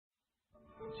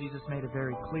Jesus made it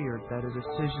very clear that a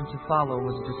decision to follow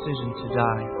was a decision to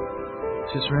die,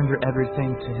 to surrender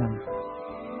everything to Him.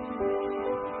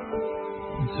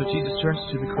 And so Jesus turns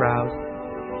to the crowd,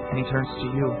 and He turns to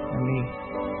you and me,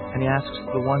 and He asks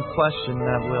the one question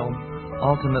that will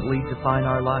ultimately define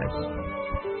our lives.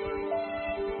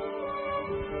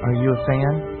 Are you a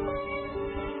fan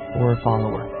or a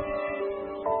follower?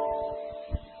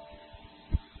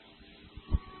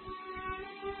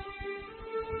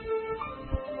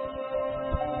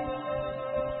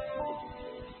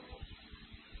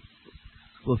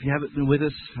 Well, if you haven't been with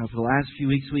us for the last few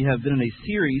weeks, we have been in a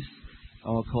series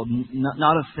called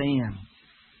Not a Fan.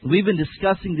 We've been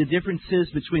discussing the differences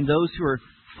between those who are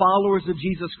followers of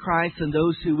Jesus Christ and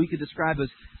those who we could describe as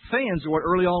fans, or what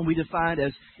early on we defined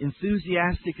as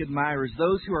enthusiastic admirers,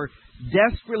 those who are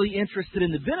desperately interested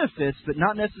in the benefits but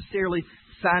not necessarily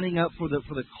signing up for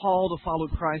the call to follow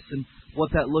Christ and what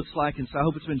that looks like. And so I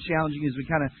hope it's been challenging as we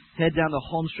kind of head down the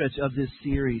home stretch of this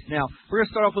series. Now, we're going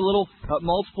to start off with a little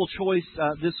multiple choice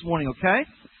this morning, okay?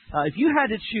 If you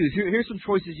had to choose, here's some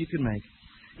choices you can make.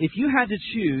 If you had to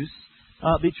choose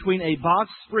between a box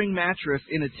spring mattress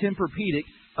and a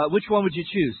Tempur-Pedic, which one would you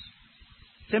choose?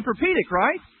 Tempur-Pedic,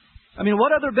 right? I mean,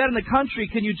 what other bed in the country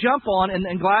can you jump on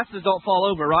and glasses don't fall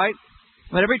over, right?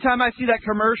 But every time I see that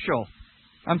commercial,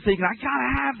 I'm thinking, I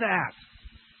gotta have that.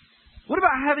 What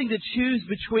about having to choose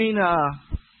between, now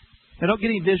don't get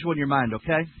any visual in your mind,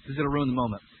 okay? Because it'll ruin the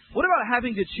moment. What about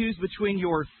having to choose between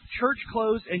your church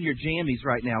clothes and your jammies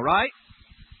right now, right?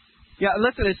 Yeah,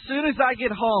 listen, as soon as I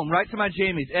get home, right to my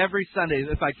jammies every Sunday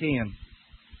if I can.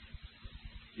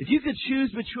 If you could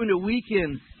choose between a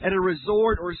weekend at a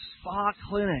resort or spa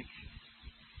clinic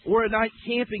or a night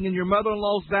camping in your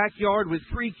mother-in-law's backyard with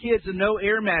 3 kids and no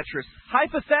air mattress,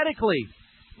 hypothetically,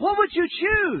 what would you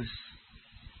choose?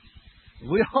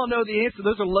 We all know the answer.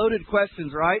 Those are loaded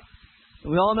questions, right?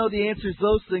 We all know the answers to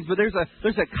those things, but there's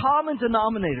a common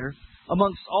denominator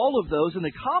amongst all of those, and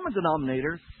the common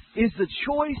denominator is the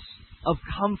choice of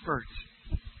comfort.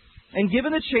 And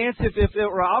given a chance, if it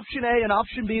were option A and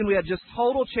option B and we had just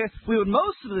total chance, we would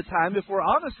most of the time, if we're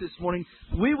honest this morning,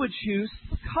 we would choose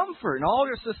comfort. In all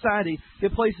our society,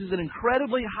 it places an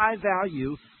incredibly high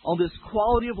value on this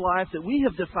quality of life that we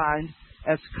have defined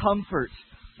as comfort.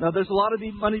 Now, there's a lot of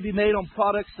money to be made on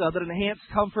products that enhance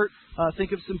comfort.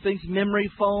 Think of some things: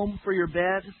 memory foam for your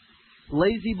bed,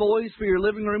 lazy boys for your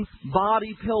living room,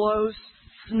 body pillows,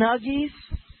 Snuggies.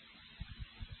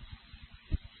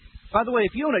 By the way,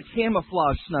 if you own a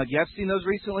camouflage Snuggie, I've seen those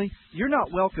recently, you're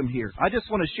not welcome here. I just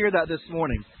want to share that this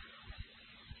morning.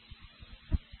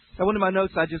 I went in my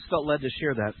notes, I just felt led to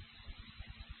share that.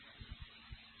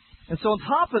 And so on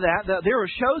top of that, there are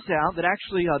shows out that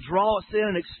actually draw us in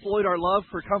and exploit our love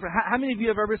for comfort. How many of you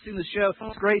have ever seen the show?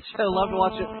 It's a great show. Love to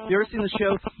watch it. Have you ever seen the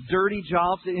show Dirty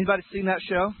Jobs? Anybody seen that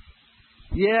show?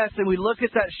 Yes, and we look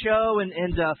at that show and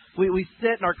we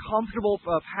sit in our comfortable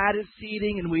padded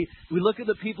seating and we look at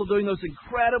the people doing those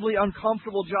incredibly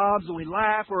uncomfortable jobs and we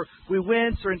laugh or we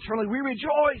wince or internally we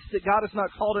rejoice that God has not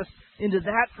called us into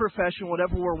that profession,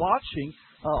 whatever we're watching,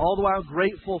 all the while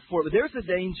grateful for it. But there's a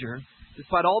danger.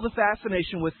 Despite all the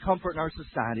fascination with comfort in our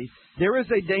society, there is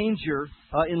a danger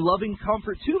in loving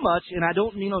comfort too much, and I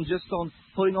don't mean just on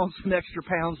putting on some extra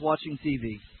pounds watching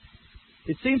TV.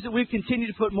 It seems that we've continued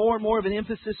to put more and more of an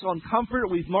emphasis on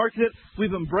comfort. We've marketed it.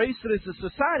 We've embraced it as a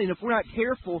society, and if we're not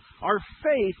careful, our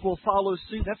faith will follow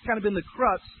suit. That's kind of been the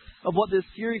crux of what this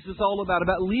series is all about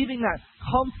leaving that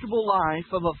comfortable life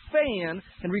of a fan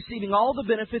and receiving all the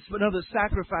benefits but none of the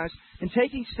sacrifice, and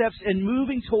taking steps and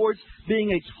moving towards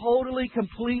being a totally,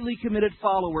 completely committed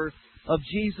follower of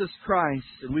Jesus Christ.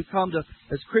 And we've come to,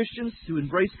 as Christians, to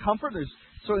embrace comfort. There's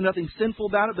certainly nothing sinful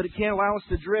about it, but it can't allow us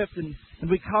to drift. And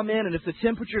we come in, and if the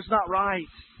temperature's not right,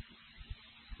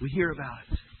 we hear about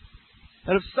it.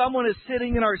 And if someone is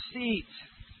sitting in our seat,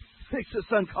 it makes us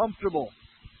uncomfortable.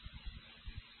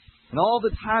 And all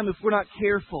the time, if we're not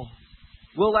careful,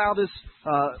 we'll allow this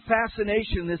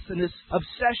fascination, this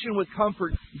obsession with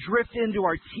comfort drift into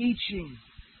our teaching.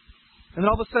 And then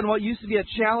all of a sudden, what used to be a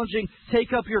challenging,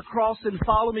 take up your cross and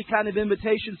follow me kind of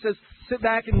invitation says, sit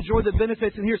back and enjoy the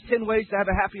benefits, and here's 10 ways to have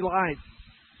a happy life.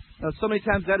 So many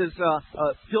times that is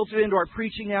filtered into our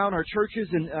preaching now in our churches,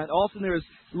 and often there is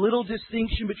little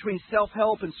distinction between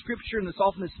self-help and Scripture, and there's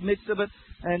often this mix of it.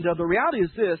 And the reality is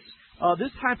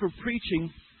this type of preaching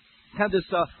have this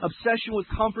obsession with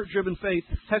comfort-driven faith,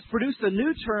 has produced a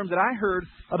new term that I heard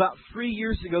about 3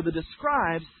 years ago that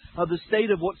describes the state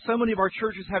of what so many of our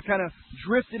churches have kind of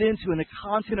drifted into in the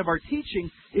content of our teaching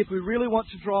if we really want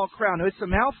to draw a crowd. Now, it's a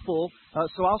mouthful,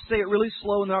 so I'll say it really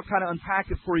slow and then I'll kind of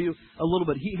unpack it for you a little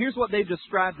bit. Here's what they've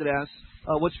described it as,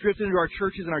 what's drifted into our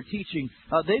churches and our teaching.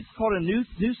 They've called a new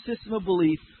system of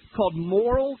belief called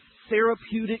moral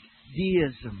therapeutic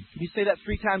deism. Can you say that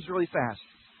 3 times really fast?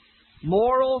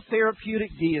 Moral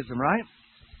therapeutic deism, right?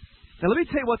 Now, let me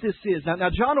tell you what this is. Now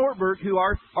John Ortberg, who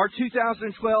our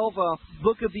 2012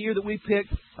 book of the year that we picked,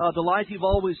 The Life You've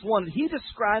Always Wanted, he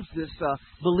describes this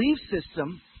belief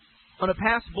system on a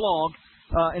past blog,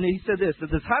 and he said this. The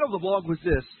title of the blog was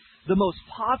this: The Most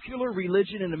Popular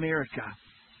Religion in America.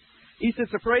 He says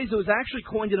the phrase that was actually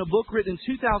coined in a book written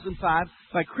in 2005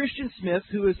 by Christian Smith,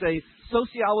 who is a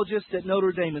sociologist at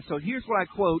Notre Dame. And so here's what I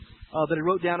quote that I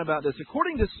wrote down about this.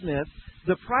 According to Smith,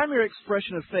 the primary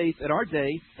expression of faith at our day,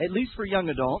 at least for young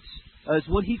adults, is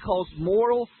what he calls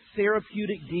moral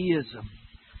therapeutic deism.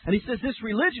 And he says this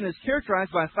religion is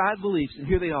characterized by 5 beliefs, and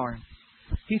here they are.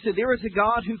 He said there is a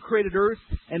God who created earth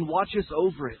and watches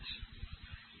over it.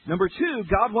 Number 2,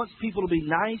 God wants people to be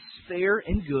nice, fair,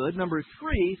 and good. Number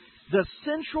 3, the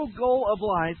central goal of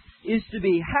life is to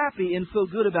be happy and feel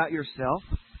good about yourself.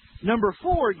 Number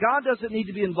 4, God doesn't need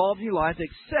to be involved in your life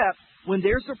except when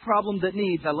there's a problem that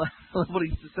needs, I love what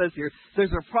he says here, there's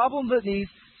a problem that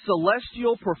needs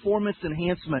celestial performance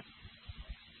enhancement.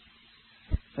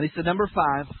 And he said, number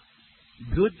 5,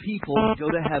 good people go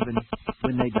to heaven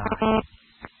when they die.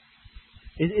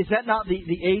 Is that not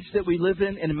the age that we live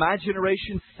in, and in my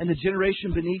generation and the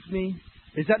generation beneath me?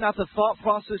 Is that not the thought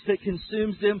process that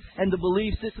consumes them and the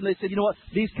belief system? They said, you know what,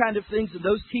 these kind of things and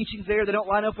those teachings there, they don't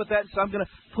line up with that, so I'm going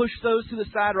to push those to the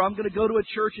side, or I'm going to go to a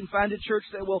church and find a church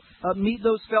that will meet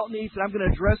those felt needs, and I'm going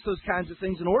to address those kinds of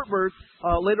things. And Ortberg,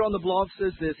 later on the blog,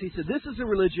 says this. He said, this is a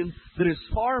religion that is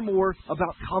far more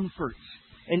about comfort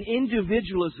and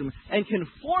individualism and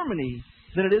conformity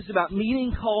than it is about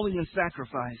meaning, calling, and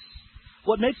sacrifice.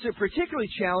 What makes it particularly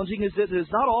challenging is that it is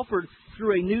not offered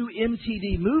through a new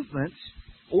MTD movement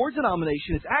or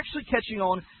denomination. It's actually catching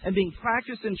on and being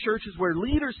practiced in churches where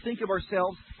leaders think of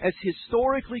ourselves as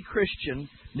historically Christian.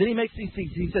 Then he makes these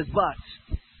things. He says,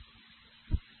 but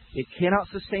it cannot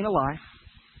sustain a life.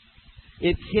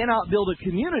 It cannot build a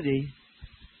community.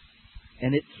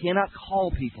 And it cannot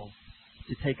call people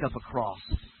to take up a cross.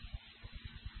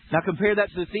 Now compare that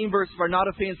to the theme verse of our Not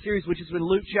a Fan series, which has been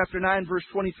Luke chapter 9, verse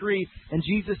 23. And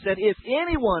Jesus said, if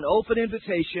anyone, open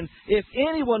invitation, if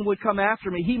anyone would come after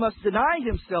me, he must deny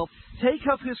himself, take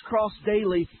up his cross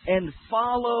daily, and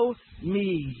follow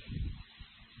me.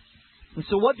 And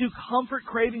so what do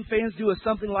comfort-craving fans do with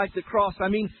something like the cross? I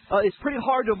mean, it's pretty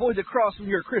hard to avoid the cross when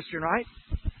you're a Christian, right?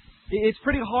 It's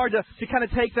pretty hard to kind of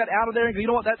take that out of there and go, you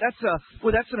know what, that's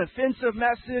an offensive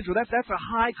message, or that's a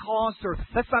high cost, or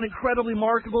that's not incredibly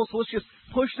marketable, so let's just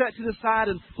push that to the side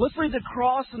and let's leave the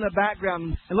cross in the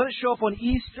background and let it show up on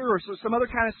Easter or some other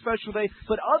kind of special day.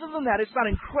 But other than that, it's not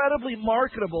incredibly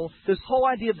marketable, this whole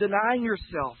idea of denying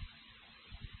yourself.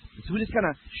 So we just kind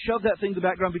of shove that thing in the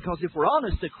background because if we're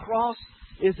honest, the cross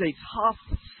is a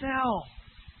tough sell.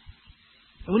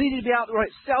 And we need to be out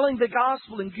selling the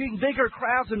gospel and getting bigger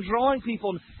crowds and drawing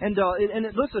people. And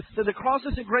listen, the cross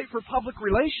isn't great for public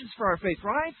relations for our faith,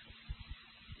 right?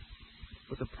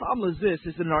 But the problem is this,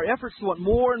 is that in our efforts to want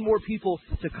more and more people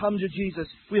to come to Jesus,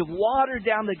 we have watered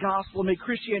down the gospel and made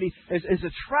Christianity as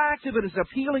attractive and as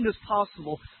appealing as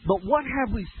possible. But what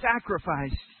have we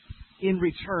sacrificed in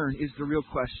return is the real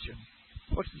question.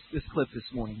 Watch this clip this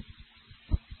morning.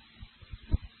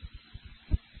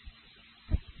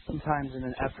 Sometimes in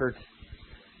an effort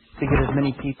to get as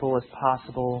many people as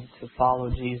possible to follow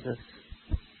Jesus,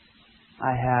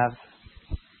 I have,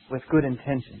 with good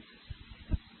intentions,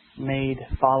 made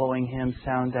following Him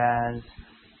sound as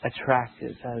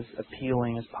attractive, as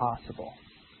appealing as possible.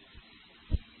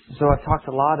 So I've talked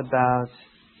a lot about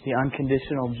the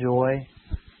unconditional joy,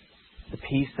 the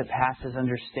peace that passes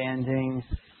understanding,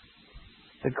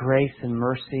 the grace and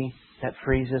mercy that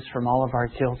frees us from all of our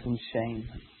guilt and shame.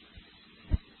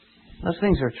 Those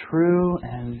things are true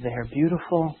and they are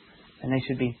beautiful and they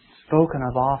should be spoken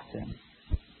of often.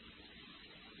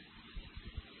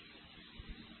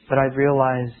 But I've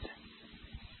realized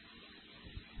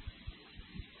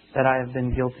that I have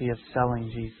been guilty of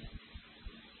selling Jesus.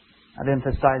 Of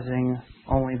emphasizing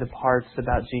only the parts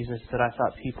about Jesus that I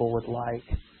thought people would like.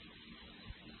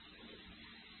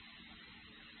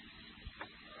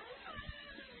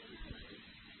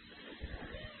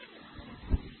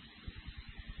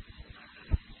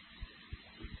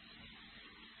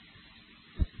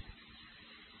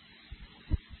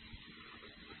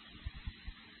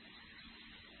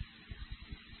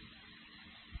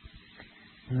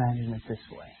 Imagine it this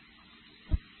way.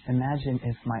 Imagine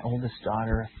if my oldest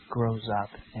daughter grows up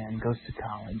and goes to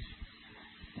college,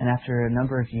 and after a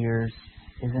number of years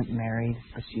isn't married,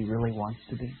 but she really wants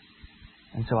to be.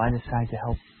 And so I decide to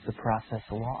help the process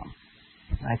along.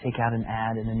 I take out an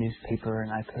ad in the newspaper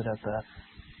and I put up a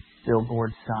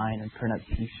billboard sign and print up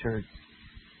T-shirts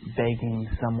begging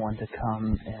someone to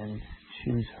come and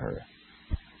choose her.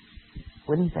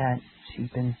 Wouldn't that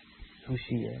cheapen who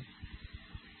she is?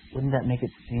 Wouldn't that make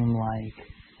it seem like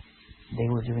they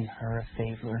were doing her a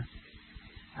favor?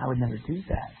 I would never do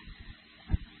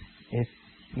that. If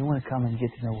you want to come and get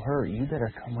to know her, you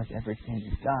better come with everything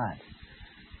you've got,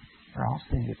 or I'll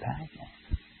send you packing.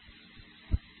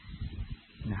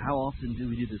 Now, how often do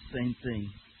we do the same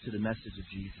thing to the message of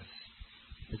Jesus?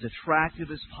 As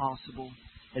attractive as possible,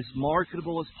 as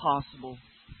marketable as possible,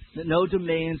 that no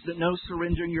demands, that no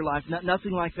surrender in your life,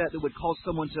 nothing like that would cause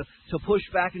someone to push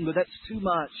back and go, that's too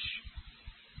much.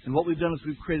 And what we've done is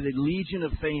we've created a legion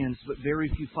of fans, but very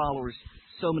few followers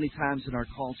so many times in our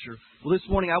culture. Well, this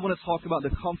morning I want to talk about the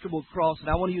comfortable cross, and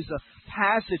I want to use a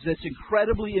passage that's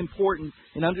incredibly important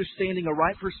in understanding a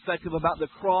right perspective about the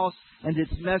cross and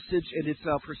its message and its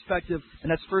perspective,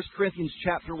 and that's 1 Corinthians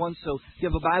chapter 1. So if you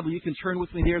have a Bible, you can turn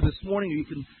with me there this morning, or you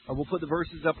can we'll put the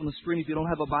verses up on the screen if you don't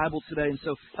have a Bible today. And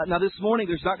so now this morning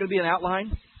there's not going to be an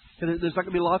outline. There's not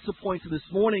going to be lots of points this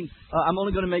morning. I'm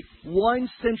only going to make one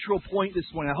central point this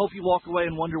morning. I hope you walk away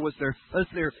and wonder, was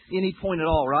there any point at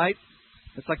all, right?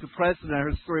 It's like the president. I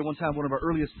heard a story one time, one of our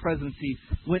earliest presidents, he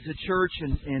went to church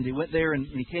and he went there and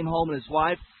he came home and his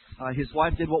wife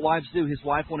did what wives do. His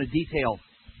wife wanted detail.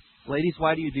 Ladies,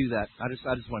 why do you do that? I just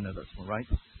want to know this one, right?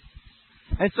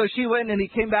 And so she went and he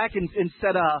came back and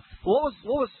said, what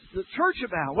was the church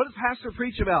about? What did the pastor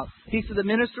preach about? He said, the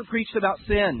minister preached about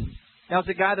sin. Now, it's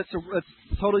a guy that's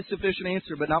a totally sufficient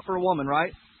answer, but not for a woman,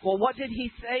 right? Well, what did he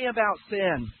say about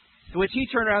sin? To which he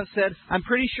turned around and said, I'm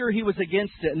pretty sure he was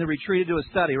against it, and then retreated to a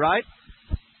study, right?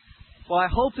 Well, I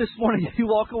hope this morning you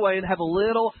walk away and have a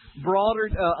little broader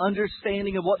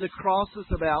understanding of what the cross is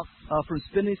about from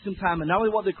spending some time, and not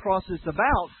only what the cross is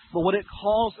about, but what it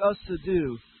calls us to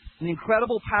do. And the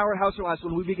incredible powerhouse of our lives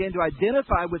when we begin to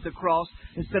identify with the cross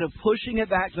instead of pushing it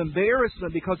back to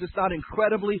embarrassment because it's not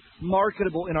incredibly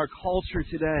marketable in our culture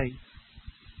today.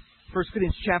 1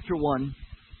 Corinthians chapter 1.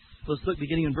 Let's look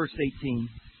beginning in verse 18.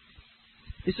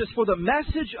 It says, for the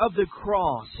message of the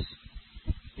cross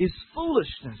is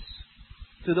foolishness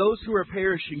to those who are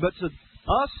perishing, but to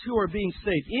us who are being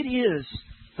saved, it is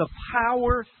the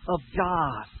power of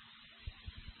God.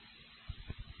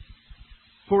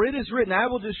 For it is written, I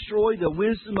will destroy the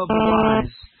wisdom of the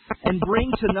wise and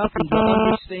bring to nothing the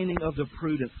understanding of the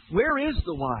prudent. Where is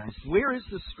the wise? Where is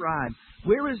the scribe?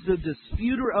 Where is the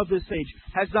disputer of this age?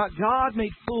 Has not God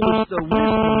made foolish the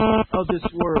wisdom of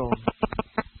this world?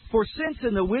 For since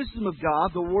in the wisdom of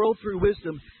God, the world through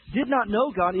wisdom did not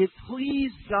know God, it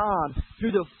pleased God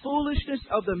through the foolishness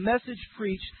of the message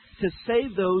preached to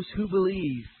save those who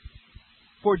believe.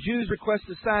 For Jews request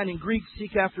a sign and Greeks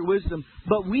seek after wisdom,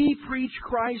 but we preach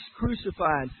Christ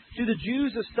crucified, to the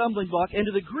Jews a stumbling block, and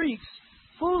to the Greeks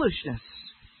foolishness.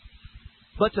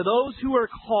 But to those who are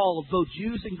called, both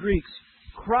Jews and Greeks,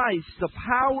 Christ, the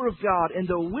power of God and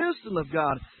the wisdom of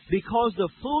God, because the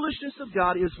foolishness of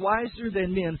God is wiser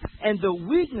than men, and the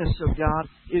weakness of God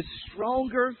is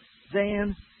stronger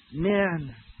than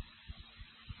men.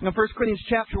 Now, 1 Corinthians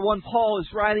chapter 1, Paul is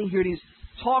writing here, and he's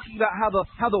talking about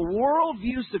how the world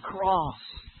views the cross.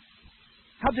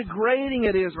 How degrading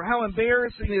it is, or how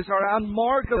embarrassing it is, or how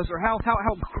unmarked it is, or how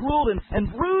cruel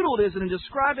and brutal it is. And in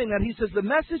describing that, he says, the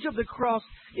message of the cross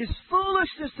is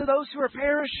foolishness to those who are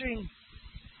perishing.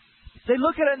 They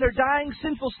look at it in their dying,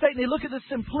 sinful state, and they look at the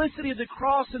simplicity of the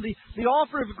cross and the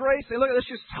offer of grace. They look at this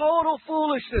just total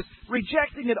foolishness,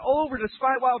 rejecting it over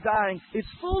despite while dying. It's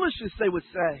foolishness, they would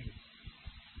say.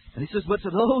 And he says, but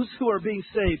to those who are being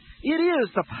saved, it is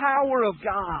the power of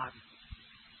God.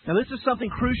 Now, this is something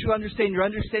crucial to understand, your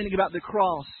understanding about the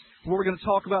cross, what we're going to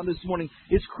talk about this morning.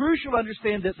 It's crucial to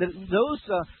understand that those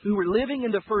who were living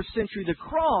in the first century, the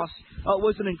cross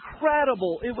was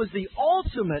it was the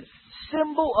ultimate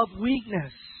symbol of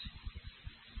weakness.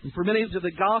 And for many of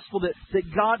the gospel that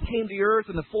God came to earth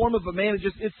in the form of a man,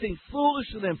 it seemed foolish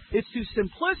to them. It's too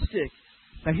simplistic.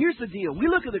 Now, here's the deal. We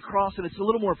look at the cross and it's a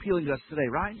little more appealing to us today,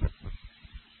 right?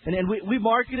 And we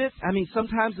market it. I mean,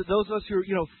 sometimes those of us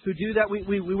who do that,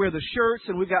 we wear the shirts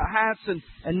and we've got hats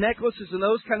and necklaces and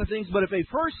those kind of things. But if a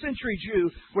first century Jew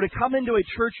were to come into a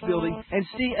church building and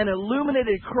see an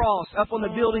illuminated cross up on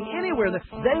the building anywhere,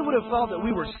 they would have thought that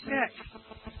we were sick.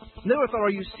 And they would have thought, are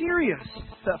you serious?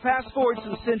 Fast forward to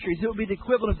the centuries, it would be the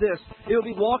equivalent of this. It would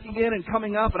be walking in and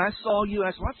coming up, and I saw you, and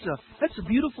I said, well, that's a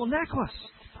beautiful necklace.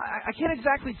 I can't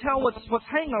exactly tell what's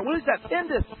hanging on. What is that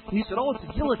pendant? And you said, oh, it's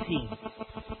a guillotine.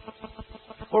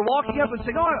 Or walking up and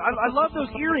saying, oh, I love those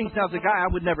earrings. Now, as a guy,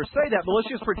 I would never say that, but let's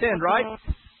just pretend, right?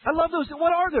 I love those. What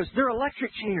are those? They're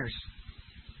electric chairs.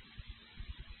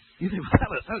 You think, well,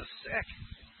 that is sick.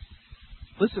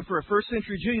 Listen, for a first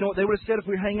century Jew, you know what they would have said if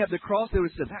we were hanging up the cross? They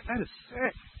would have said, that is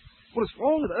sick. What is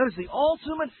wrong with that? That is the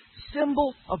ultimate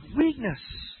symbol of weakness.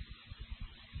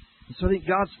 And so I think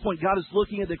God's point, God is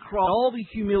looking at the cross, all the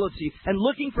humility, and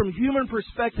looking from human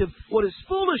perspective what is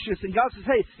foolishness. And God says,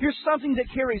 hey, here's something that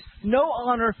carries no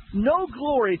honor, no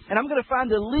glory, and I'm going to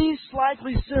find the least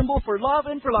likely symbol for love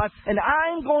and for life, and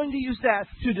I'm going to use that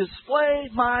to display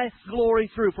my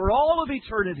glory through for all of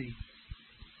eternity.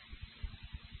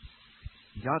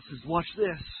 And God says, watch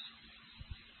this.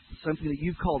 Something that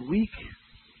you've called weak,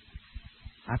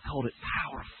 I've called it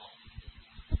powerful.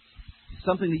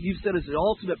 Something that you've said is the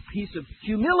ultimate piece of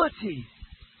humility.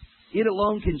 It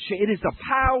alone can change. It is the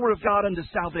power of God unto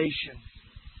salvation.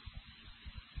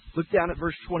 Look down at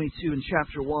verse 22 in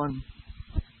chapter 1.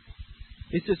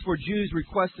 It says, for Jews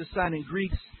request a sign, and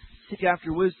Greeks seek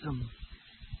after wisdom.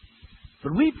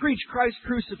 But we preach Christ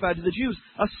crucified, to the Jews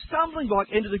a stumbling block,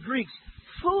 and to the Greeks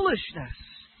foolishness.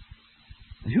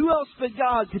 And who else but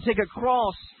God could take a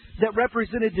cross that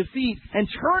represented defeat and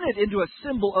turn it into a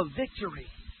symbol of victory?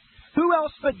 Who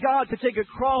else but God could take a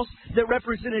cross that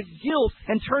represented guilt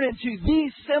and turn it into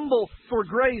the symbol for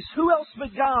grace? Who else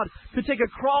but God could take a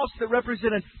cross that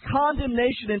represented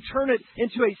condemnation and turn it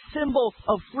into a symbol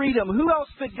of freedom? Who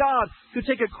else but God could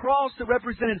take a cross that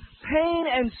represented pain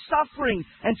and suffering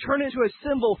and turn it into a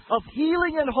symbol of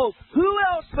healing and hope? Who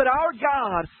else but our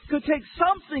God could take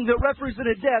something that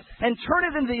represented death and turn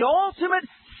it into the ultimate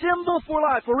symbol for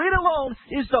life? For it alone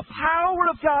is the power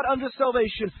of God unto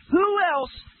salvation. Who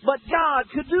else but God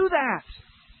could do that?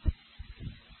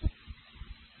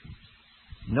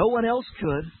 No one else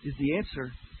could, is the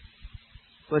answer.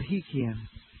 But He can.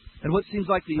 And what seems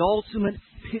like the ultimate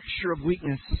picture of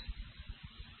weakness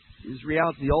is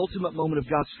reality, the ultimate moment of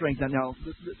God's strength. Now,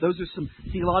 those are some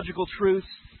theological truths.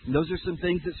 And those are some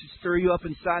things that should stir you up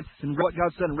inside and what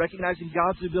God's done, recognizing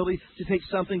God's ability to take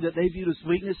something that they viewed as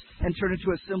weakness and turn it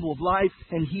into a symbol of life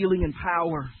and healing and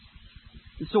power.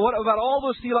 And so what about all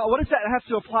those theological, what does that have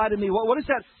to apply to me? What does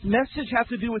that message have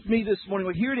to do with me this morning?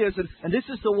 Well, here it is, and this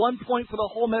is the one point for the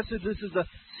whole message. This is the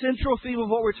central theme of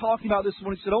what we're talking about this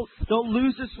morning. So don't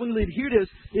lose this when you lead. Here it is.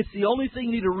 It's the only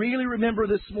thing you need to really remember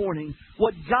this morning.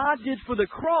 What God did for the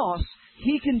cross,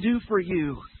 He can do for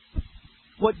you.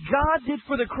 What God did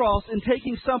for the cross in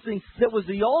taking something that was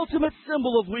the ultimate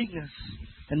symbol of weakness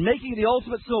and making it the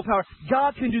ultimate symbol of power,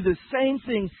 God can do the same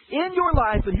thing in your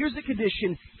life. And here's the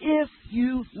condition: if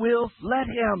you will let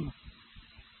Him.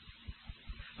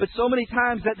 But so many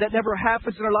times that never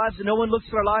happens in our lives, and no one looks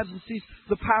at our lives and sees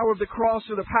the power of the cross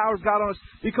or the power of God on us,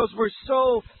 because we're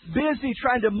so busy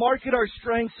trying to market our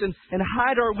strengths and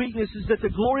hide our weaknesses that the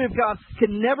glory of God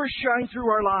can never shine through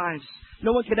our lives.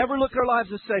 No one can ever look at our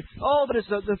lives and say, oh, but it's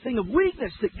the thing of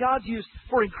weakness that God's used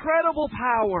for incredible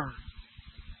power.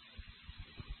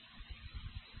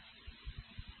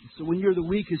 So when you're the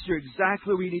weakest, you're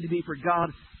exactly where you need to be for God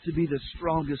to be the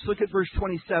strongest. Look at verse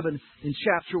 27 in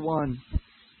chapter 1.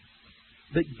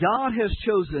 But God has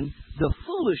chosen the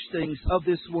foolish things of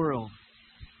this world.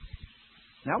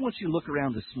 Now I want you to look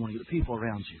around this morning at the people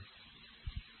around you.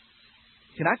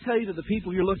 Can I tell you that the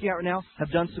people you're looking at right now have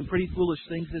done some pretty foolish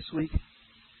things this week?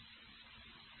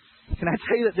 Can I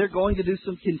tell you that they're going to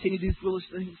continue to do foolish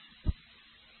things?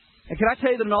 And can I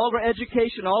tell you that in all of our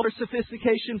education, all of our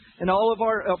sophistication, and all of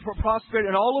our prosperity,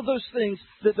 and all of those things,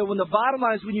 that when the bottom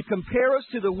line is, when you compare us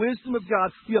to the wisdom of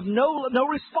God, you have no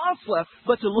response left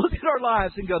but to look at our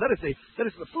lives and go, that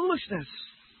is the foolishness.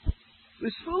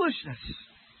 It's foolishness.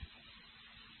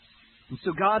 And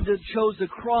so God chose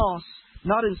the cross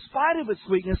not in spite of its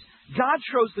weakness. God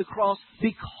chose the cross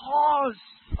because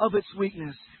of its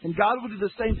weakness. And God will do the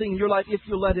same thing in your life if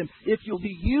you'll let Him. If you'll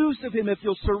be used of Him. If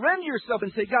you'll surrender yourself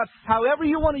and say, God, however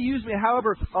you want to use me,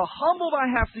 however humbled I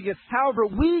have to get, however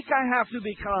weak I have to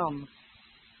become,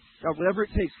 God, whatever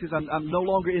it takes, because I'm no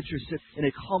longer interested in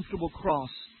a comfortable cross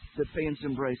that fans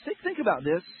embrace. Think about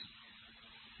this.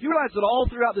 You realize that all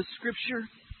throughout the Scripture,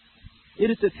 it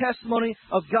is the testimony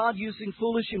of God using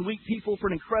foolish and weak people for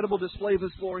an incredible display of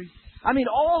His glory. I mean,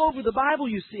 all over the Bible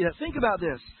you see that. Think about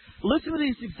this. Listen to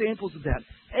these examples of that.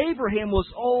 Abraham was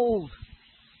old.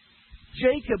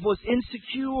 Jacob was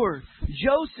insecure.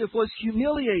 Joseph was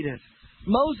humiliated.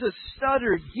 Moses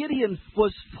stuttered. Gideon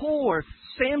was poor.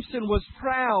 Samson was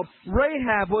proud.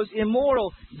 Rahab was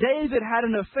immoral. David had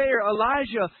an affair.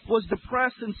 Elijah was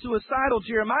depressed and suicidal.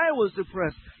 Jeremiah was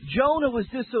depressed. Jonah was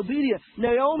disobedient.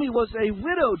 Naomi was a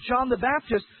widow. John the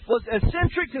Baptist was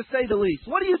eccentric, to say the least.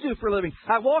 What do you do for a living?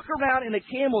 I walk around in a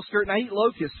camel skirt and I eat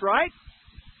locusts, right?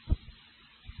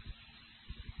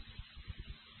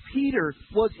 Peter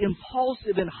was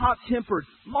impulsive and hot-tempered.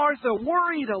 Martha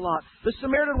worried a lot. The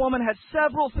Samaritan woman had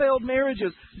several failed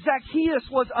marriages. Zacchaeus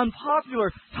was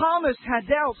unpopular. Thomas had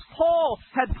doubts. Paul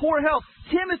had poor health.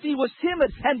 Timothy was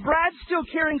timid. And Brad's still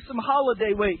carrying some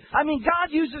holiday weight. I mean,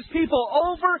 God uses people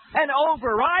over and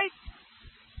over, right?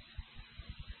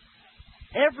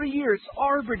 Every year, it's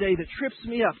Arbor Day that trips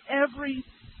me up. Every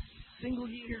single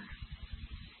year.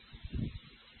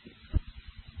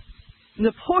 And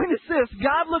the point is this: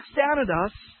 God looks down at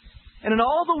us, and in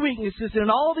all the weaknesses, and in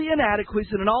all the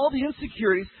inadequacies, and in all the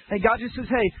insecurities, and God just says,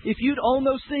 hey, if you'd own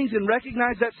those things and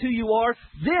recognize that's who you are,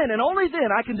 then, and only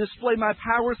then, I can display my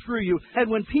power through you.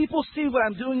 And when people see what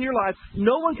I'm doing in your life,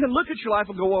 no one can look at your life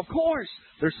and go, well, of course,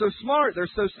 they're so smart, they're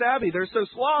so savvy, they're so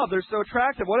suave, they're so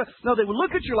attractive. No, they would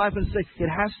look at your life and say, it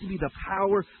has to be the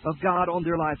power of God on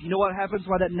their life. You know what happens,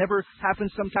 why that never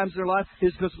happens sometimes in their life?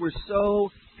 Is because we're so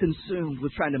consumed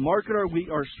with trying to market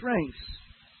our strengths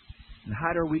and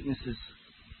hide our weaknesses.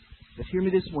 But hear me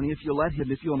this morning, if you'll let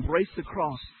Him, if you'll embrace the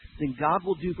cross, then God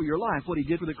will do for your life what He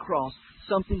did for the cross,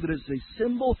 something that is a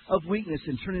symbol of weakness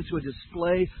and turn into a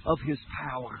display of His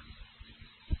power.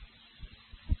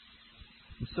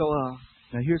 And so,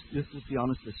 now let's be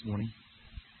honest this morning.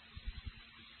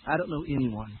 I don't know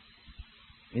anyone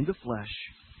in the flesh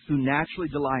who naturally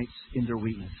delights in their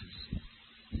weaknesses.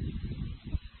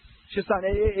 It's just not,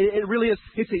 it really is,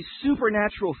 it's a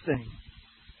supernatural thing.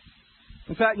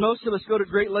 In fact, most of us go to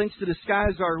great lengths to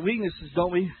disguise our weaknesses,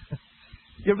 don't we?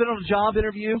 You ever been on a job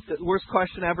interview? The worst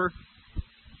question ever.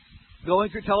 Going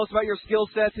through, tell us about your skill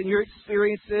sets and your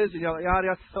experiences, and yada,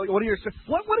 yada. What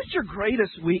is your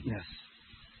greatest weakness?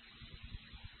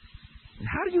 And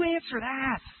how do you answer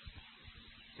that?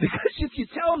 Because if you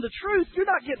tell them the truth, you're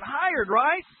not getting hired,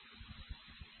 right?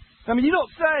 I mean, you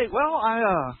don't say, well,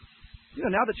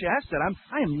 now that you asked that,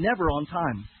 I am never on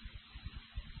time.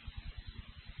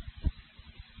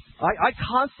 I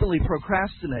constantly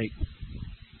procrastinate.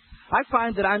 I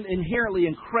find that I'm inherently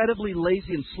incredibly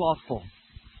lazy and slothful.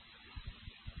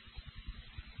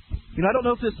 I don't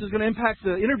know if this is going to impact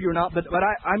the interview or not, but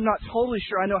I'm not totally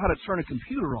sure I know how to turn a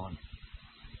computer on.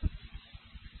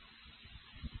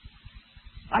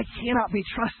 I cannot be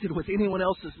trusted with anyone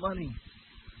else's money.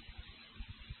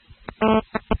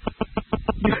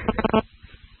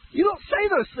 You don't say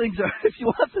those things if you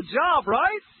want the job,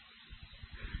 right?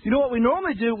 You know what we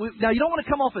normally do? Now, you don't want to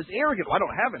come off as arrogant. Well, I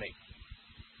don't have any.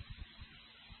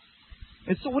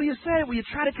 And so what do you say? Well, you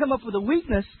try to come up with a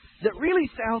weakness that really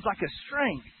sounds like a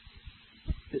strength.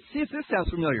 See if this sounds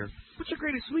familiar. What's your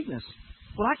greatest weakness?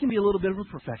 Well, I can be a little bit of a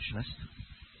perfectionist.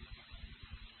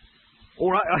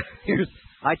 Or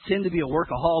I tend to be a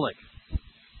workaholic.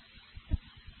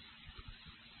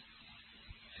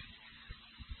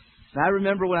 Now, I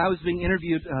remember when I was being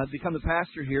interviewed to become the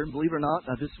pastor here, and believe it or not,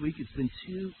 this week it's been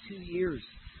two years.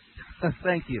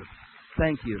 Thank you.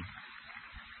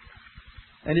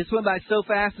 And it's went by so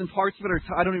fast, and parts of it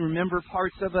I don't even remember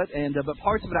parts of it, but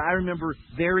parts of it I remember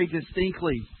very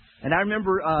distinctly. And I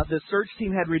remember the search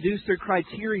team had reduced their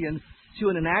criterion to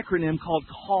an acronym called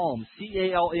CALM,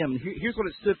 C-A-L-M. Here's what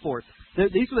it stood for.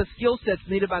 These were the skill sets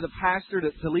needed by the pastor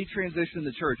to lead transition in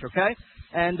the church, okay?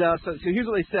 And so here's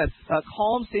what they said.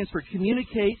 CALM stands for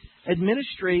communicate,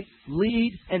 administrate,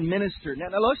 lead, and minister. Now,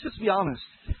 let's just be honest.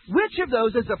 Which of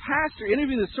those, as a pastor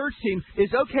interviewing the search team,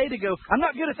 is okay to go, I'm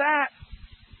not good at that.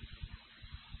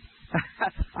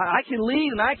 I can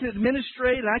lead and I can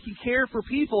administrate and I can care for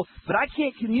people, but I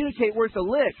can't communicate worth a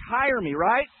lick. Hire me,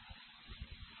 right?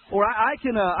 Or I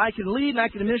can lead and I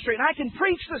can administrate and I can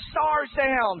preach the stars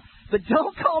down, but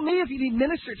don't call me if you need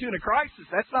minister to in a crisis.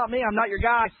 That's not me. I'm not your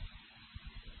guy.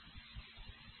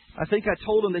 I think I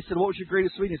told them, they said, what was your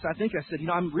greatest weakness? I think I said,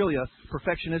 I'm really a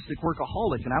perfectionistic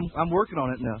workaholic, and I'm working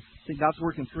on it now. I think God's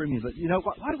working through me. But,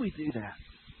 why do we do that?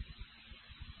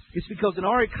 It's because in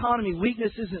our economy,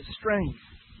 weakness isn't strength.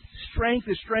 Strength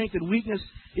is strength, and weakness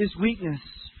is weakness.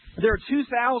 There are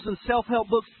 2,000 self-help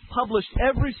books published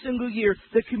every single year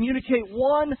that communicate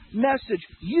one message.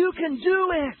 You can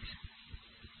do it.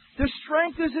 The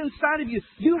strength is inside of you.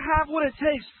 You have what it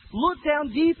takes. Look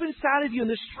down deep inside of you, and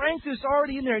the strength is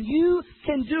already in there, and you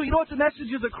can do it. You know what the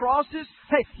message of the cross is?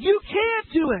 Hey, you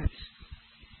can't do it.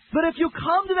 But if you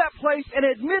come to that place and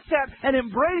admit that and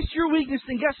embrace your weakness,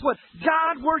 then guess what?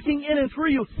 God working in and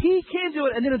through you, He can do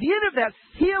it. And then at the end of that,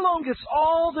 He alone gets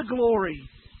all the glory.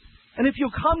 And if you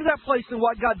come to that place in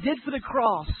what God did for the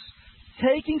cross,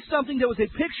 taking something that was a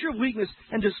picture of weakness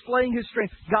and displaying His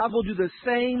strength, God will do the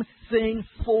same thing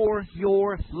for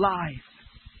your life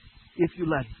if you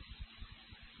let Him.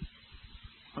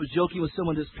 I was joking with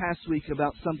someone this past week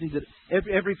about something that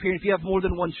every parent, if you have more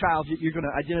than one child, you're going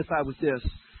to identify with this.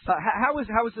 How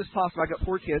is this possible? I got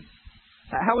 4 kids.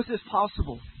 How is this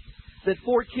possible? That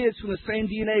 4 kids from the same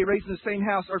DNA, raised in the same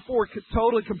house, are 4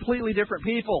 totally, completely different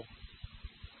people.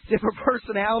 Different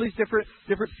personalities,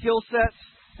 different skill sets.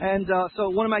 And so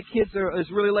one of my kids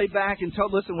is really laid back and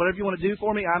told, listen, whatever you want to do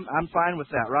for me, I'm fine with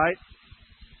that, right?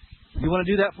 You want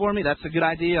to do that for me? That's a good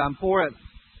idea. I'm for it.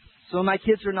 Some of my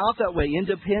kids are not that way,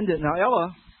 independent. Now,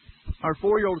 Ella, our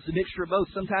 4-year-old, is a mixture of both.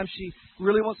 Sometimes she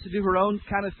really wants to do her own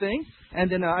kind of thing. And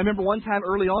then I remember one time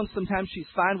early on, sometimes she's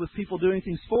fine with people doing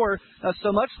things for her.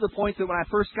 So much to the point that when I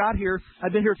first got here,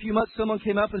 I'd been here a few months, someone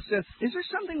came up and said, is there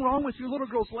something wrong with your little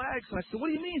girl's legs? And I said, what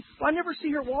do you mean? Well, I never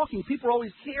see her walking. People are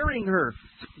always carrying her.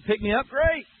 Pick me up?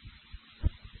 Great.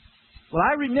 Well,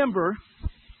 I remember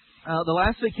the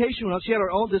last vacation when she had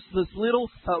her own, this little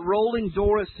rolling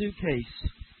Dora suitcase.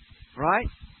 Right?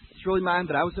 It's really mine,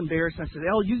 but I was embarrassed. I said,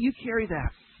 Elle, you carry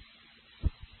that.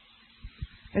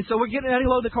 And so we're getting ready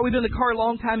to load the car. We've been in the car a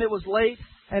long time. It was late.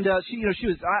 And she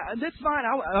was, that's fine.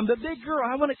 I'm the big girl.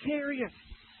 I want to carry it.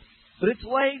 But it's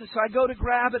late, so I go to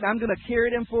grab it. And I'm going to carry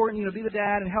it in for her and, be the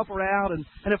dad and help her out. And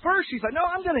at first she's like, no,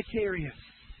 I'm going to carry it.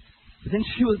 But then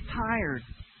she was tired.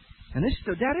 And then she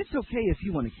said, Dad, it's okay if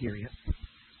you want to carry it.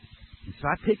 And so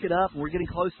I pick it up, and we're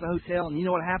getting close to the hotel. And you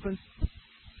know what happens?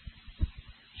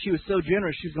 She was so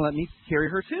generous, she was going to let me carry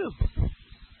her too.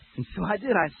 And so I did.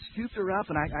 I scooped her up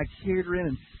and I carried her in,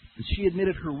 and she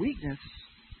admitted her weakness,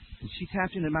 and she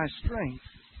tapped into my strength,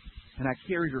 and I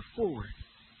carried her forward.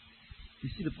 You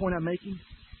see the point I'm making?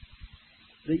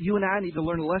 That you and I need to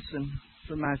learn a lesson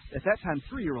from my, at that time,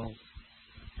 3-year-old.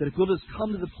 That if we'll just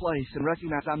come to the place and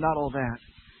recognize I'm not all that,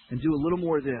 and do a little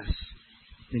more of this,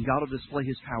 then God will display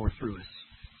His power through us.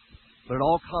 But it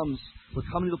all comes with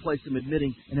coming to the place of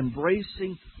admitting and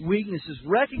embracing weaknesses,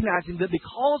 recognizing that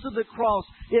because of the cross,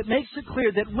 it makes it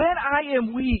clear that when I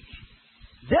am weak,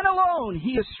 then alone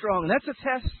He is strong. And that's a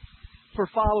test for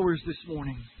followers this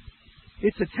morning.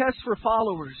 It's a test for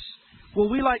followers. Will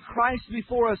we, like Christ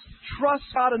before us, trust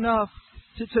God enough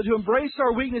to embrace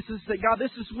our weaknesses, that God,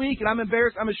 this is weak and I'm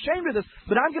embarrassed, I'm ashamed of this,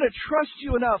 but I'm going to trust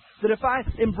You enough that if I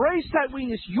embrace that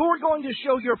weakness, You're going to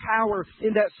show Your power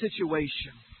in that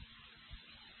situation.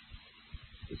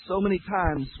 So many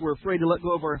times we're afraid to let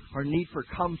go of our need for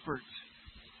comfort,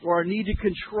 or our need to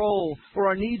control, or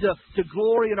our need to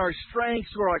glory in our strengths,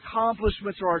 or our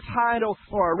accomplishments, or our title,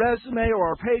 or our resume, or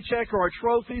our paycheck, or our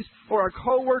trophies, or our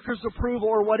co-workers' approval,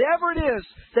 or whatever it is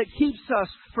that keeps us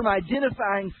from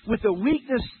identifying with the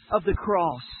weakness of the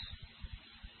cross.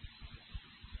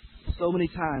 So many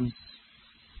times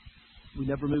we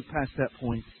never move past that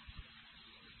point.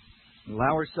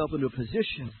 Allow ourselves into a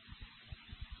position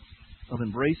of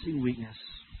embracing weakness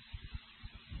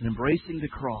and embracing the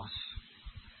cross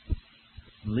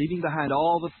and leaving behind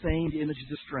all the feigned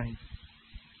images of strength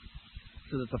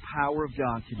so that the power of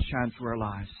God can shine through our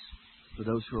lives for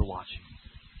those who are watching.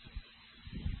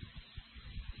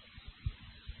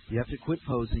 You have to quit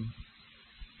posing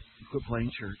and quit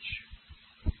playing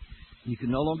church. You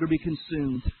can no longer be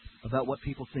consumed about what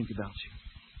people think about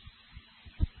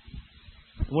you.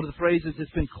 One of the phrases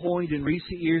that's been coined in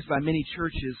recent years by many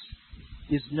churches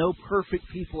is no perfect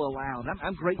people allowed.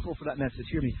 I'm grateful for that message.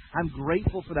 Hear me. I'm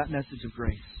grateful for that message of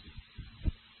grace.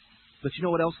 But you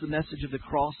know what else the message of the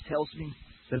cross tells me?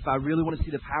 That if I really want to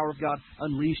see the power of God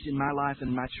unleashed in my life and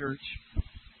in my church,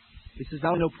 it says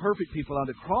not only no perfect people allowed,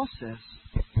 the cross says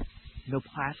no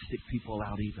plastic people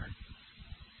allowed either.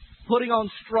 Putting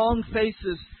on strong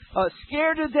faces,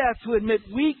 scared to death to admit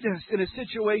weakness in a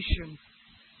situation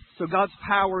so God's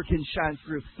power can shine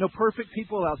through. No perfect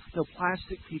people allowed. No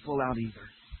plastic people allowed either.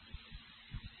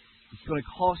 It's going to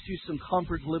cost you some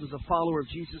comfort to live as a follower of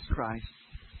Jesus Christ.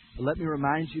 But let me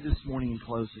remind you this morning in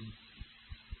closing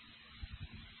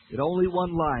that only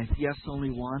one life, yes,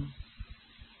 only one.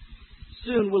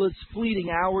 Soon will its fleeting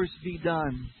hours be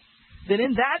done. Then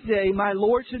in that day my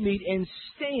Lord to meet and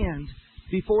stand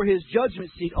before His judgment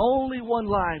seat. Only one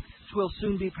life 'twill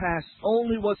soon be past.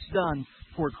 Only what's done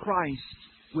for Christ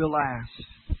will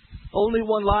last. Only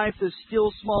one life the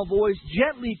still small voice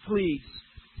gently pleads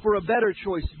for a better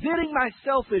choice, bidding my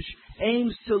selfish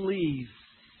aims to leave,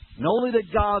 and only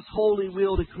that God's holy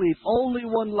will to cleave. Only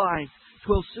one life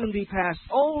 'twill soon be past.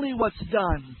 Only what's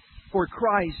done for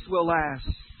Christ will last.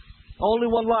 Only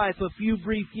one life, a few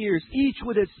brief years, each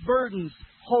with its burdens,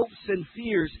 hopes, and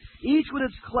fears, each with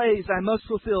its clays I must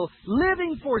fulfill,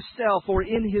 living for self or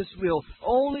in His will.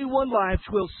 Only one life,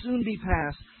 'twill soon be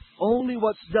past. Only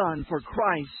what's done for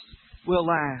Christ will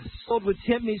last. Lord would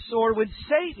tempt me sore, when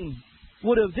Satan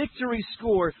would a victory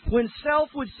score, when self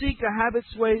would seek to have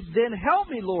its way, then help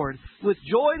me, Lord, with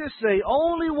joy to say,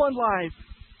 only one life,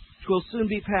 'twill soon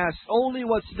be past. Only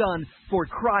what's done for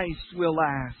Christ will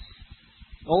last.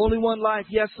 Only one life,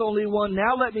 yes, only one.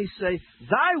 Now let me say,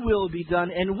 Thy will be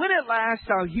done. And when at last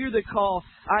I'll hear the call,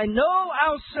 I know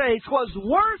I'll say 'twas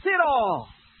worth it all.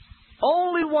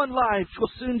 Only one life,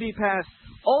 'twill soon be past.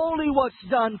 Only what's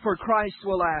done for Christ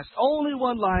will last. Only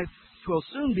one life, 'twill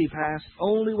soon be past.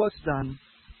 Only what's done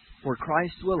for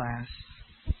Christ will last.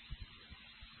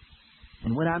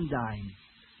 And when I'm dying,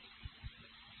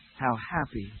 how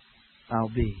happy I'll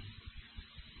be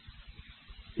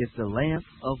if the lamp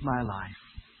of my life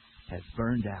has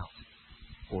burned out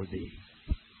for Thee.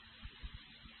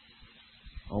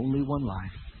 Only one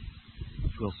life,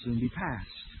 'twill soon be past.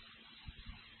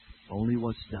 Only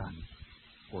what's done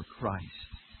for Christ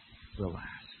will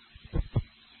last.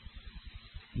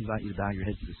 I invite you to bow your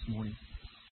heads this morning.